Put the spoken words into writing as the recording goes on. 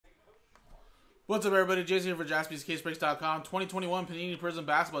What's up, everybody? Jason here for JaspysCaseBreaks.com. 2021 Panini Prizm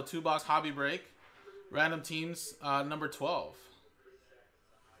Basketball 2-box hobby break. Random teams, number 12.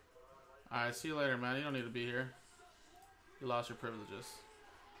 Alright, see you later, man. You don't need to be here. You lost your privileges.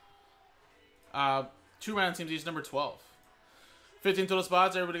 2 random teams each, number 12. 15 total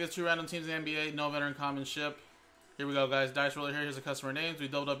spots. Everybody gets 2 random teams in the NBA. No veteran common ship. Here we go, guys. Dice roller here. Here's the customer names. We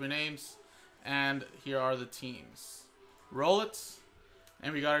doubled up your names. And here are the teams. Roll it.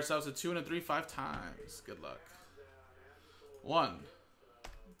 And we got ourselves a 2 and a 3 5 times. Good luck. 1,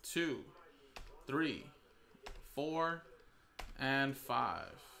 2, 3, 4, and 5.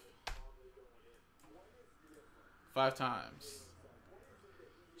 5 times.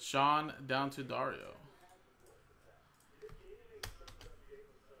 Sean down to Dario.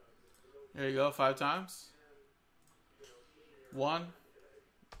 There you go, 5 times. 1,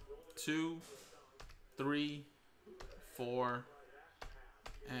 2, 3, 4,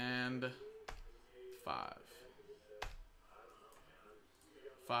 and 5.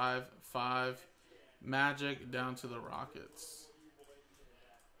 5, 5. Magic down to the Rockets.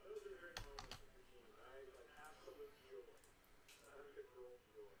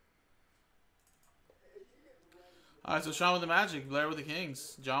 Alright, so Sean with the Magic, Blair with the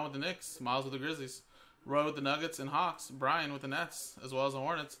Kings, John with the Knicks, Miles with the Grizzlies, Roy with the Nuggets and Hawks, Brian with the Nets, as well as the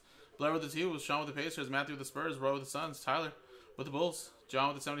Hornets, Blair with the T-Wolves, Sean with the Pacers, Matthew with the Spurs, Roy with the Suns, Tyler with the Bulls,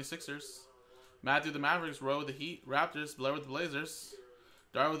 John with the 76ers, Matthew with the Mavericks, Roy with the Heat, Raptors, Blair with the Blazers,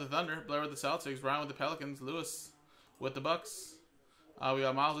 Dar with the Thunder, Blair with the Celtics, Brian with the Pelicans, Lewis with the Bucks. We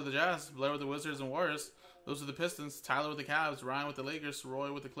got Miles with the Jazz, Blair with the Wizards and Warriors, Lewis with the Pistons, Tyler with the Cavs, Ryan with the Lakers,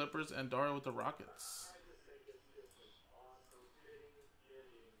 Roy with the Clippers, and Dario with the Rockets.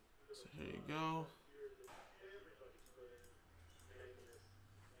 So here you go.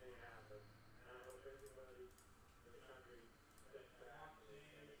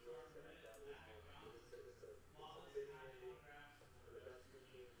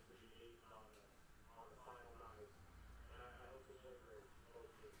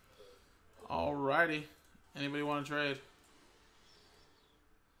 Alrighty. Anybody want to trade?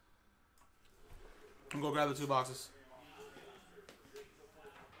 I'm going to go grab the 2 boxes.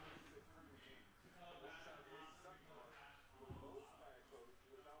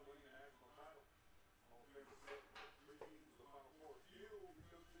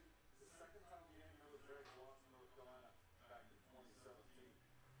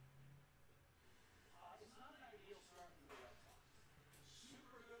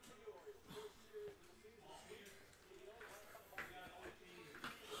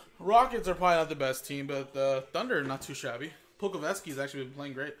 Rockets are probably not the best team, but the Thunder are not too shabby. Pokovetsky's actually been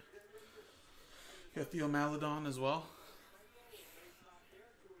playing great. Got Theo Maledon as well.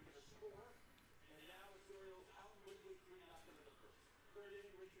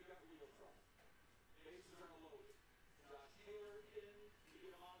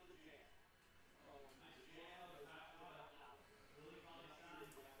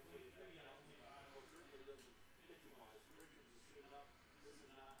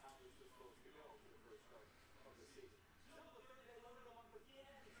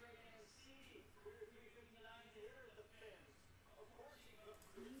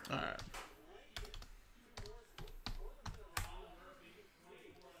 Alright.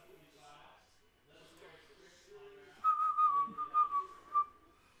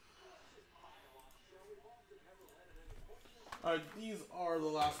 Alright, these are the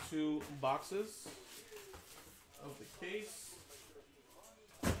last 2 boxes of the case.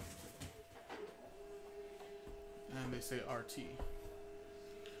 And they say RT.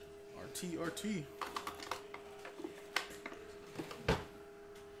 RT, RT.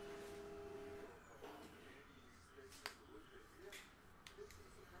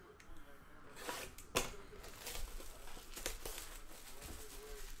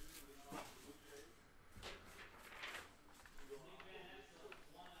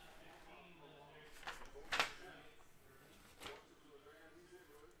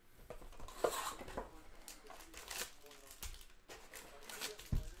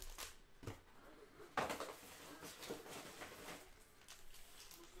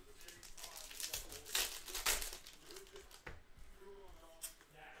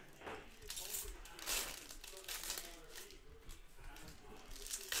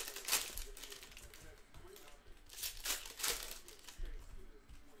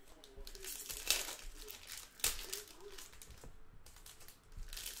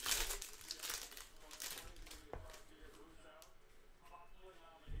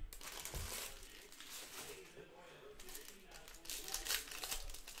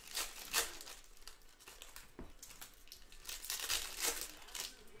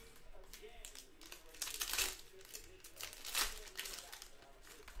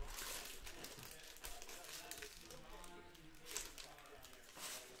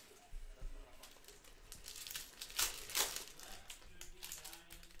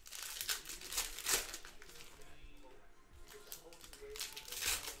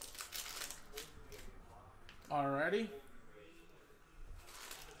 Ready?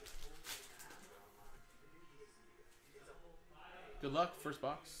 Good luck. First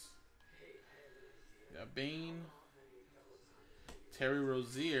box. Got Bane, Terry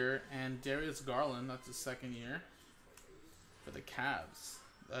Rozier, and Darius Garland. That's his second year for the Cavs.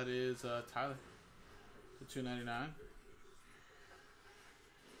 That is Tyler for $2.99.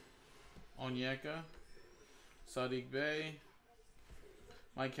 Onyeka, Sadiq Bey,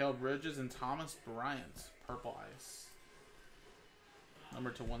 Mikal Bridges, and Thomas Bryant. Purple Ice.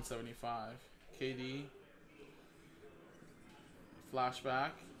 Number to 175. KD. Flashback.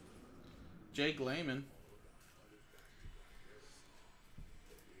 Jake Layman.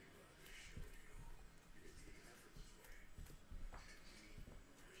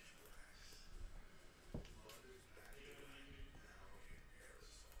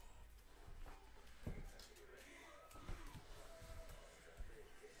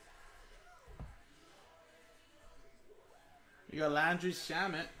 You got Landry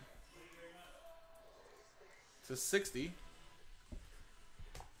Shamet to 60.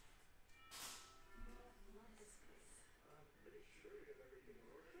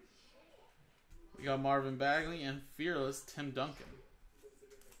 You got Marvin Bagley and Fearless Tim Duncan.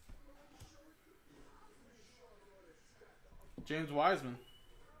 James Wiseman.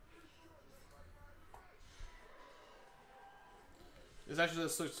 This actually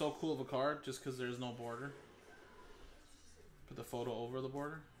looks so cool of a card just because there's no border. Put the photo over the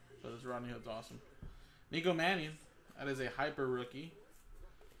border. But this Rodney Hood's awesome. Nico Mannion. That is a hyper rookie.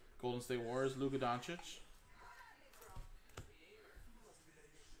 Golden State Warriors. Luka Doncic.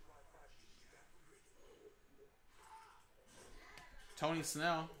 Tony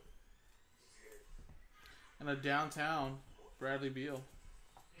Snell. And a downtown Bradley Beal.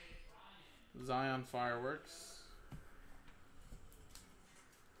 Zion Fireworks.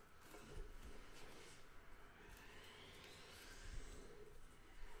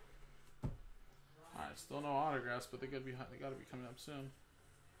 Alright, still no autographs, but they gotta be coming up soon.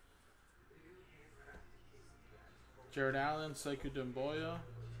 Jared Allen, Sekou Doumbouya.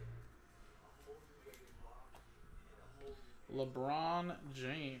 LeBron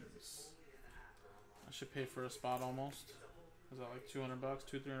James. I should pay for a spot almost. Is that like $200,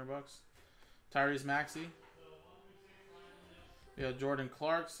 $200-300? Tyrese Maxey. We have Jordan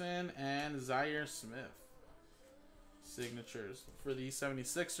Clarkson and Zaire Smith. Signatures. For the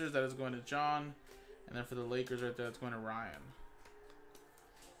 76ers, that is going to John. And then for the Lakers right there, it's going to Ryan.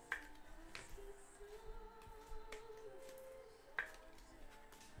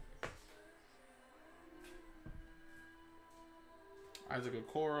 Isaac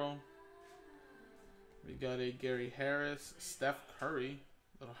Okoro. We got a Gary Harris, Steph Curry,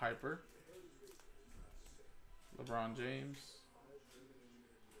 little hyper. LeBron James.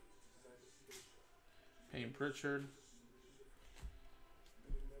 Payne Pritchard.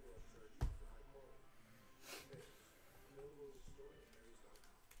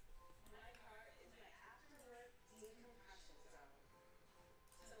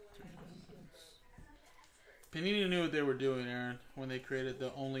 Panini knew what they were doing, Aaron, when they created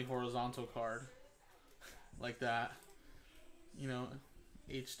the only horizontal card. Like that. You know,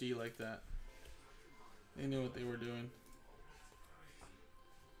 HD like that. They knew what they were doing.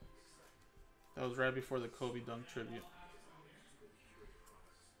 That was right before the Kobe Dunk tribute.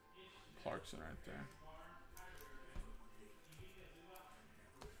 Clarkson right there.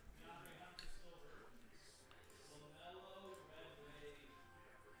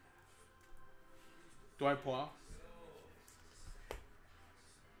 Dwight Powell.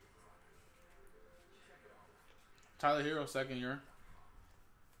 Tyler Hero, second year.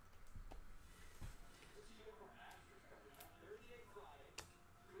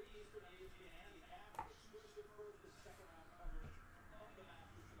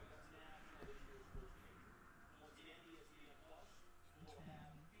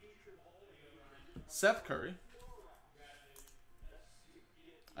 Seth Curry.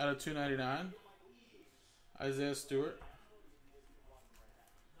 Out of $2.99. Isaiah Stewart.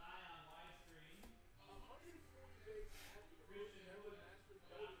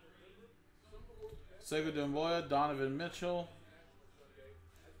 Sekou Doumbouya, Donovan Mitchell.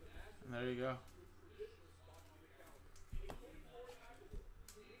 And there you go.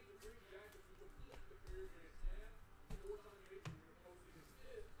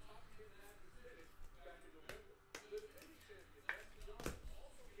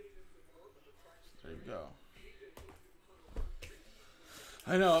 There you go.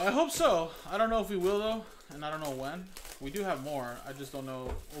 I know. I hope so. I don't know if we will, though. And I don't know when. We do have more. I just don't know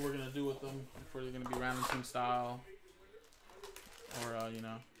what we're going to do with them. If we're going to be random team style. Or, you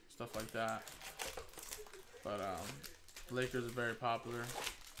know, stuff like that. But Lakers are very popular.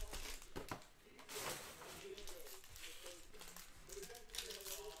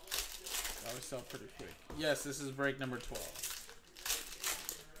 They always sell pretty quick. Yes, this is break number 12.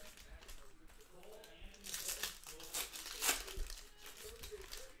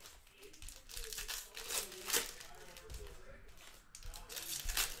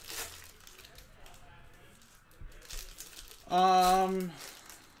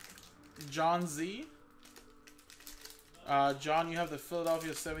 John Z. John, you have the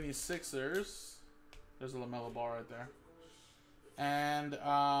Philadelphia 76ers. There's a LaMelo Ball right there. And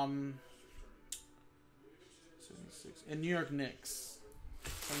 76 and New York Knicks.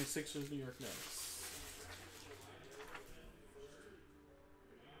 76ers, New York Knicks.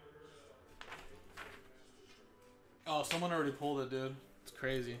 Oh, someone already pulled it, dude. It's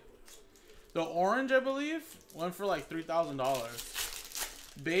crazy. The orange, I believe, went for like $3,000.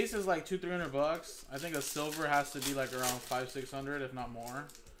 Base is like $200-300. I think a silver has to be like around $500-600, if not more.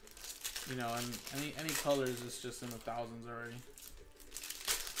 You know, and any colors is just in the thousands already.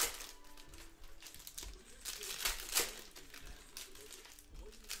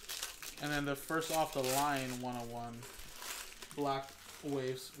 And then the first off the line 101 Black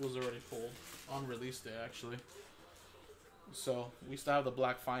Waves was already pulled on release day, actually. So we still have the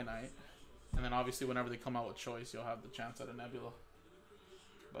Black Finite. And then obviously whenever they come out with Choice, you'll have the chance at a Nebula.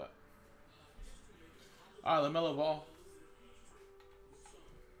 But alright, LaMelo Ball.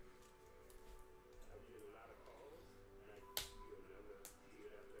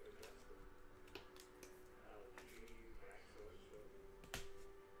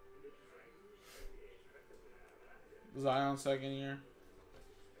 Zion second year.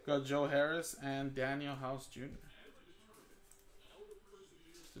 Got Joe Harris and Daniel House Jr.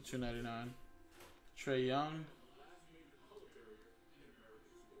 It's the $2.99. Trae Young.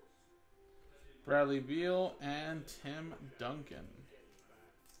 Bradley Beal and Tim Duncan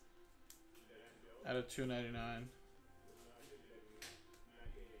at a $2.99.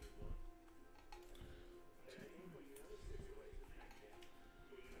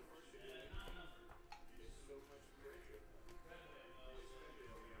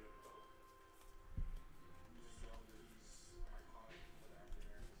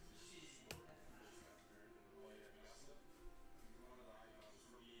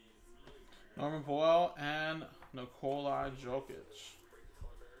 Norman Powell and Nikola Jokic.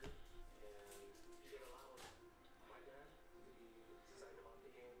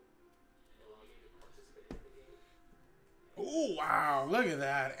 Oh, wow. Look at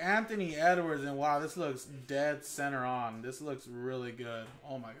that. Anthony Edwards. And wow, this looks dead center on. This looks really good.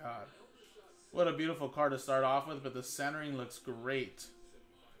 Oh, my God. What a beautiful card to start off with, but the centering looks great.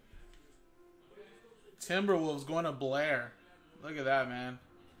 Timberwolves going to Blair. Look at that, man.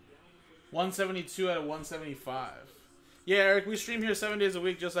 172 out of 175. Yeah, Eric, we stream here 7 days a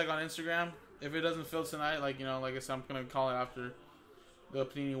week, just like on Instagram. If it doesn't fill tonight, like, you know, like I said, I'm going to call it after the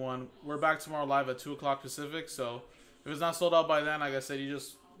Panini one. We're back tomorrow live at 2 o'clock Pacific, so if it's not sold out by then, like I said,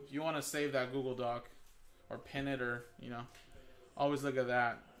 if you want to save that Google Doc or pin it or, you know, always look at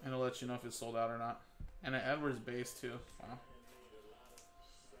that, and it'll let you know if it's sold out or not. And an Edwards base, too.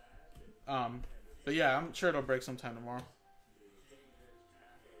 Wow. But yeah, I'm sure it'll break sometime tomorrow.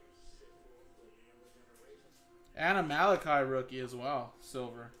 And a Malachi rookie as well,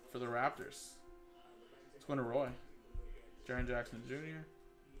 silver, for the Raptors. It's going to Roy. Jaren Jackson Jr.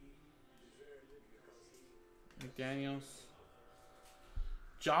 McDaniels.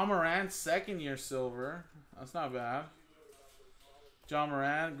 John Morant, second year silver. That's not bad. John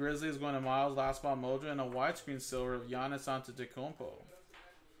Morant, Grizzlies going to Miles, last spot Mojo, and a widescreen silver of Giannis Antetokounmpo.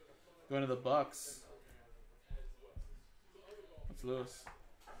 Going to the Bucks. That's Lewis.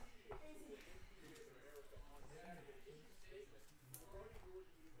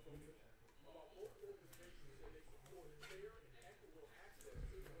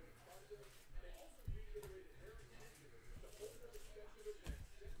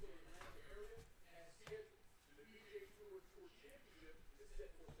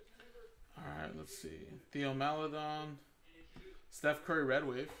 Alright, let's see. Theo Maledon. Steph Curry Red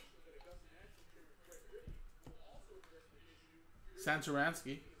Wave.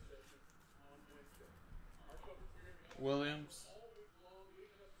 Santuransky. Williams.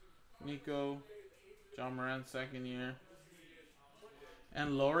 Nico. John Morant, second year.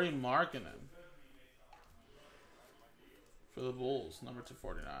 And Lauri Markkanen for the Bulls, number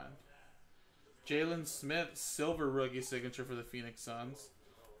 249. Jalen Smith, silver rookie signature for the Phoenix Suns.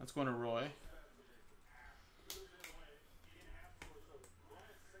 That's going to Roy.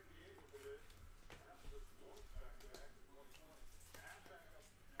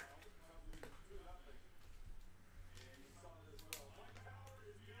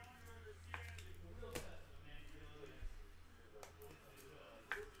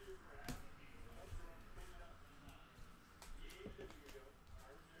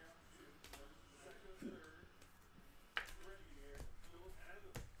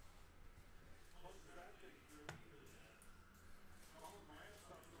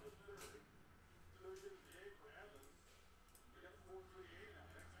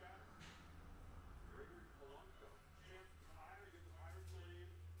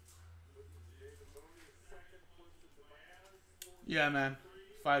 Yeah, man.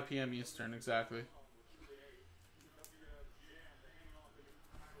 5 p.m. Eastern, exactly.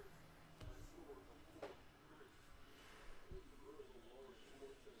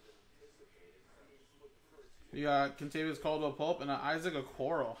 We got Contavious Caldwell Pope and an Isaac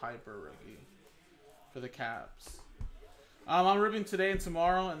Okoro hyper rookie for the Caps. I'm ripping today and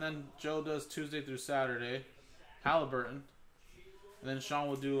tomorrow, and then Joe does Tuesday through Saturday. Halliburton. And then Sean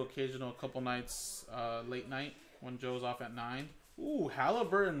will do occasional couple nights late night when Joe's off at 9. Ooh,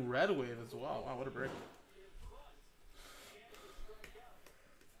 Halliburton Red Wave as well. Wow, what a break.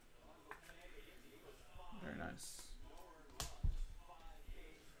 Very nice.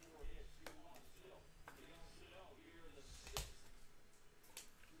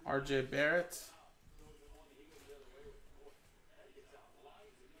 RJ Barrett.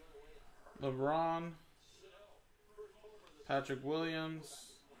 LeBron. Patrick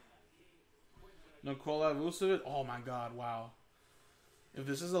Williams. Nikola Vucevic. Oh my god, wow. If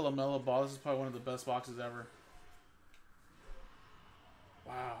this is a LaMelo Ball, this is probably one of the best boxes ever.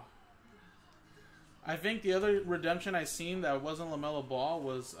 Wow. I think the other redemption I seen that wasn't LaMelo Ball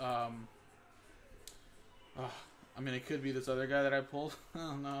was, I mean, it could be this other guy that I pulled.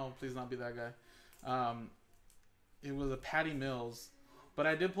 Oh, no, please not be that guy. It was a Patty Mills. But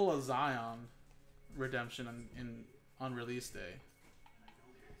I did pull a Zion redemption on release day.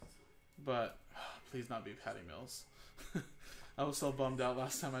 But please not be Patty Mills. I was so bummed out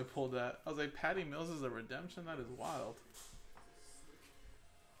last time I pulled that. I was like, Patty Mills is a redemption? That is wild.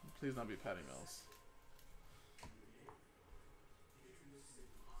 Please not be Patty Mills.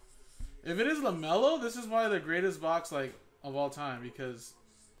 If it is LaMelo, this is probably the greatest box like of all time because,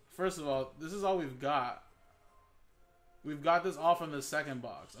 first of all, this is all we've got. We've got this all from the second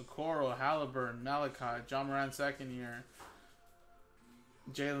box. Okoro, Halliburton, Malachi, John Moran second year,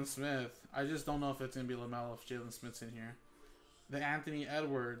 Jalen Smith. I just don't know if it's going to be LaMelo if Jalen Smith's in here. The Anthony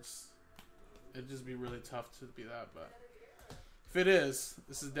Edwards. It'd just be really tough to be that, but if it is,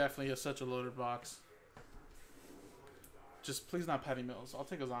 this is definitely such a loaded box. Just please not Patty Mills. I'll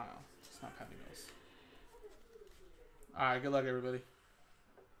take a Zion. It's not Patty Mills. Alright, good luck everybody.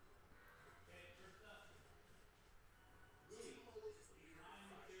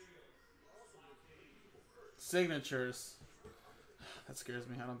 Signatures. That scares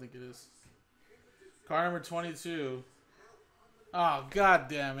me. I don't think it is. Card number 22. Oh, god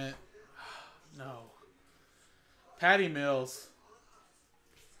damn it. No. Patty Mills.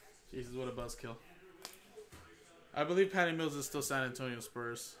 Jesus, what a buzzkill. I believe Patty Mills is still San Antonio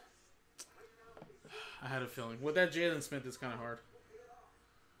Spurs. I had a feeling. With that Jalen Smith, it's kind of hard.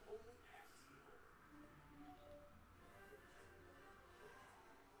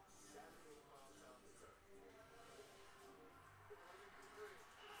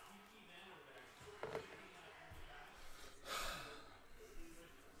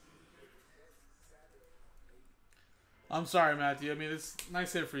 I'm sorry, Matthew. I mean, it's a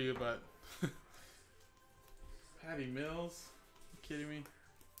nice hit for you, but... Patty Mills? You kidding me?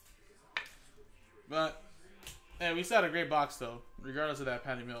 But, hey, we still had a great box, though, regardless of that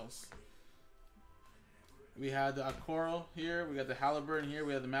Patty Mills. We had the Okoro here. We got the Halliburton here.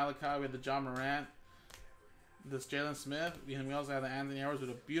 We had the Malachi. We had the John Morant. This Jalen Smith. And we also have the Anthony Edwards with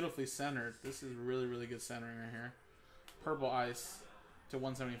a beautifully centered. This is really, really good centering right here. Purple Ice to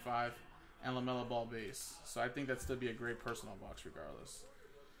 175. And LaMelo Ball base. So I think that'd still be a great personal box regardless.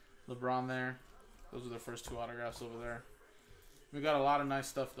 LeBron there. Those are the first two autographs over there. We got a lot of nice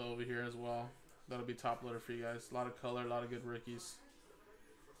stuff though over here as well. That'll be top loader for you guys. A lot of color, a lot of good rookies.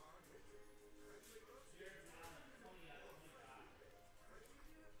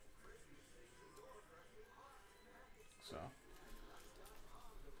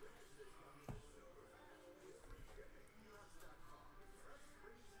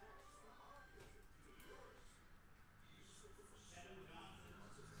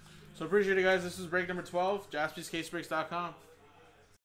 So appreciate it, guys. This is break number 12. JaspysCaseBreaks.com.